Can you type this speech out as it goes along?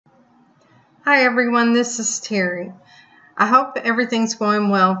Hi everyone, this is Terry. I hope everything's going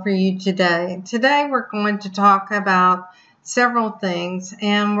well for you today. Today we're going to talk about several things,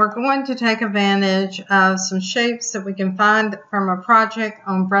 and we're going to take advantage of some shapes that we can find from a project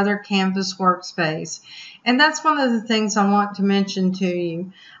on Brother Canvas Workspace. And that's one of the things I want to mention to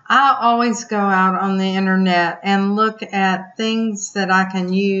you. I always go out on the internet and look at things that I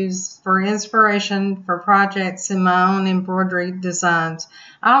can use for inspiration for projects in my own embroidery designs.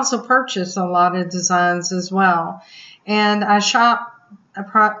 I also purchase a lot of designs as well. And I shop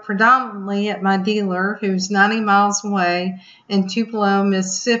predominantly at my dealer, who's 90 miles away in Tupelo,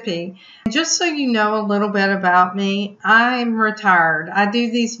 Mississippi. And just so you know a little bit about me, I'm retired. I do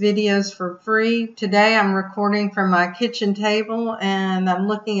these videos for free. Today I'm recording from my kitchen table, and I'm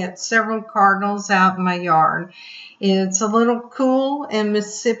looking at several cardinals out in my yard. It's a little cool in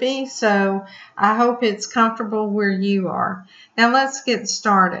Mississippi, so I hope it's comfortable where you are. Now let's get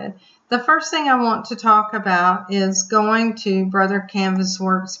started. The first thing I want to talk about is going to Brother Canvas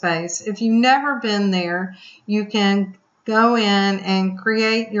Workspace. If you've never been there, you can go in and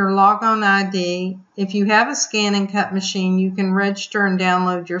create your logon ID. If you have a scan and cut machine, you can register and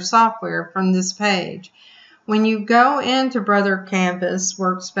download your software from this page. When you go into Brother Canvas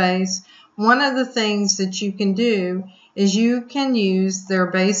Workspace, one of the things that you can do is you can use their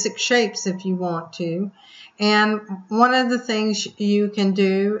basic shapes if you want to. And one of the things you can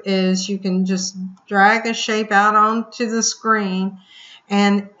do is you can just drag a shape out onto the screen.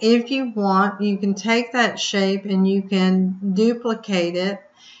 And if you want, you can take that shape and you can duplicate it.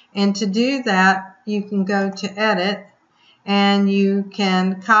 And to do that, you can go to Edit and you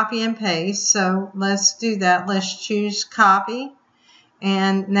can copy and paste. So let's do that. Let's choose Copy.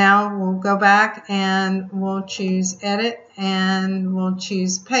 And now we'll go back and we'll choose Edit and we'll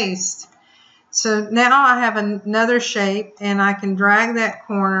choose Paste. So now I have another shape, and I can drag that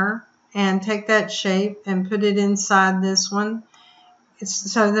corner and take that shape and put it inside this one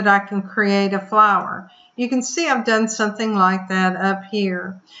so that I can create a flower. You can see I've done something like that up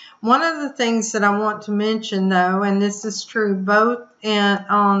here. One of the things that I want to mention, though, and this is true both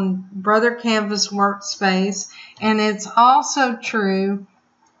on Brother Canvas Workspace, and it's also true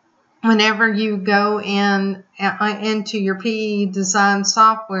whenever you go into your PE design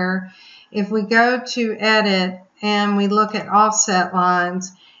software. If we go to Edit and we look at offset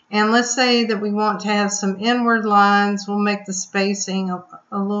lines, and let's say that we want to have some inward lines, we'll make the spacing a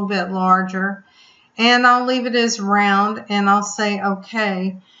little bit larger, and I'll leave it as round, and I'll say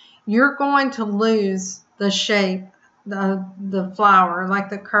OK. You're going to lose the shape, the flower, like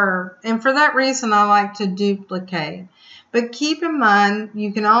the curve, and for that reason I like to duplicate. But keep in mind,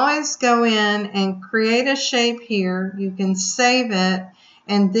 you can always go in and create a shape here. You can save it,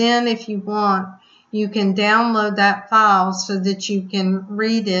 and then if you want, you can download that file so that you can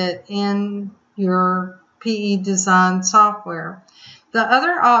read it in your PE design software. The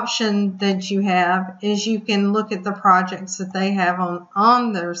other option that you have is you can look at the projects that they have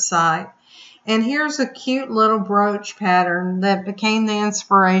on their site. And here's a cute little brooch pattern that became the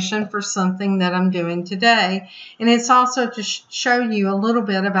inspiration for something that I'm doing today. And it's also to show you a little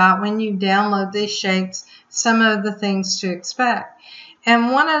bit about when you download these shapes, some of the things to expect.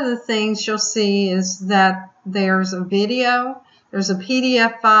 And one of the things you'll see is that there's a video, there's a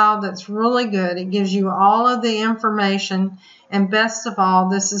PDF file that's really good. It gives you all of the information, and best of all,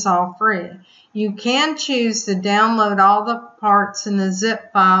 this is all free. You can choose to download all the parts in a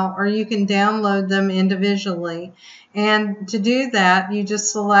zip file, or you can download them individually. And to do that, you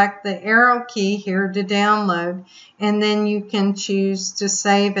just select the arrow key here to download, and then you can choose to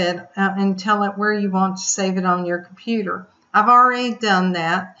save it and tell it where you want to save it on your computer. I've already done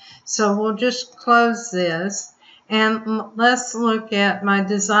that, so we'll just close this, and let's look at my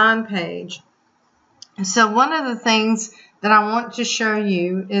design page. So one of the things that I want to show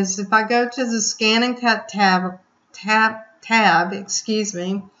you is if I go to the Scan and Cut tab,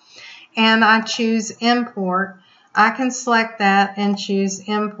 and I choose Import, I can select that and choose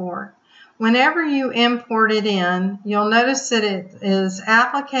Import. Whenever you import it in, you'll notice that it is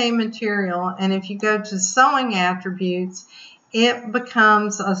applique material, and if you go to sewing attributes, it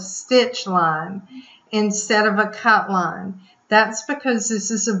becomes a stitch line instead of a cut line. That's because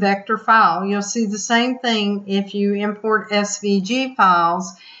this is a vector file. You'll see the same thing if you import SVG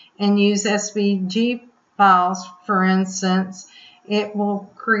files and use SVG files, for instance, it will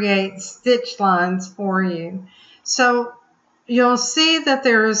create stitch lines for you. So you'll see that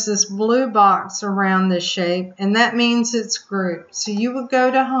there is this blue box around this shape, and that means it's grouped. So you would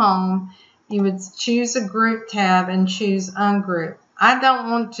go to Home, you would choose a Group tab and choose Ungroup. I don't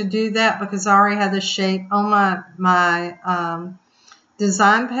want to do that because I already have the shape on my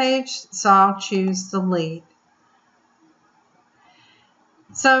design page, so I'll choose delete.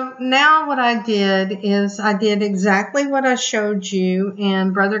 So now what I did is I did exactly what I showed you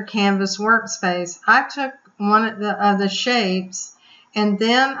in Brother Canvas Workspace. I took one of the shapes and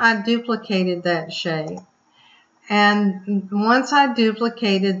then I duplicated that shape. And once I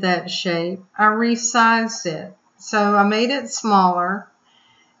duplicated that shape, I resized it. So I made it smaller,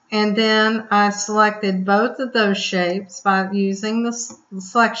 and then I selected both of those shapes by using the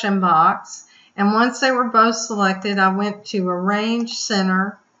selection box. And once they were both selected, I went to Arrange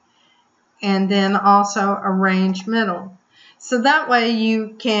Center and then also Arrange Middle. So that way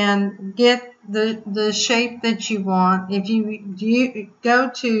you can get the shape that you want. If you go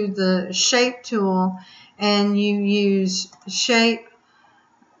to the Shape tool and you use Shape,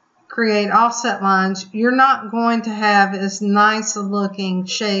 Create Offset Lines, you're not going to have as nice a looking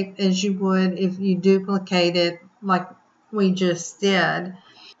shape as you would if you duplicate it like we just did.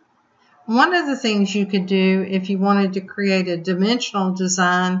 One of the things you could do if you wanted to create a dimensional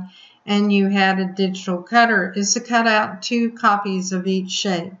design and you had a digital cutter is to cut out 2 copies of each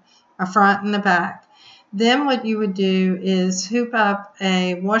shape, a front and a back. Then what you would do is hoop up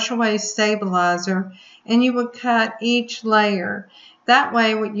a wash away stabilizer and you would cut each layer. That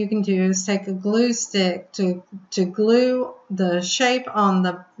way what you can do is take a glue stick to glue the shape on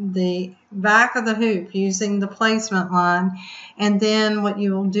the back of the hoop using the placement line, and then what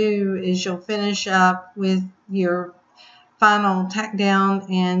you will do is you'll finish up with your final tack down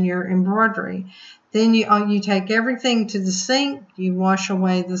and your embroidery. Then you take everything to the sink, you wash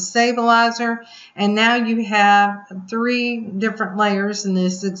away the stabilizer, and now you have 3 different layers in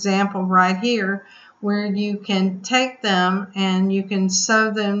this example right here where you can take them and you can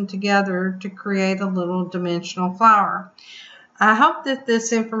sew them together to create a little dimensional flower. I hope that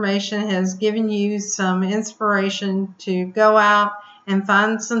this information has given you some inspiration to go out and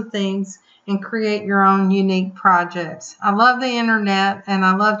find some things and create your own unique projects. I love the internet and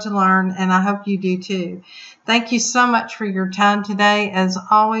I love to learn, and I hope you do too. Thank you so much for your time today. As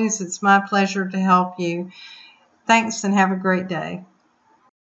always, it's my pleasure to help you. Thanks and have a great day.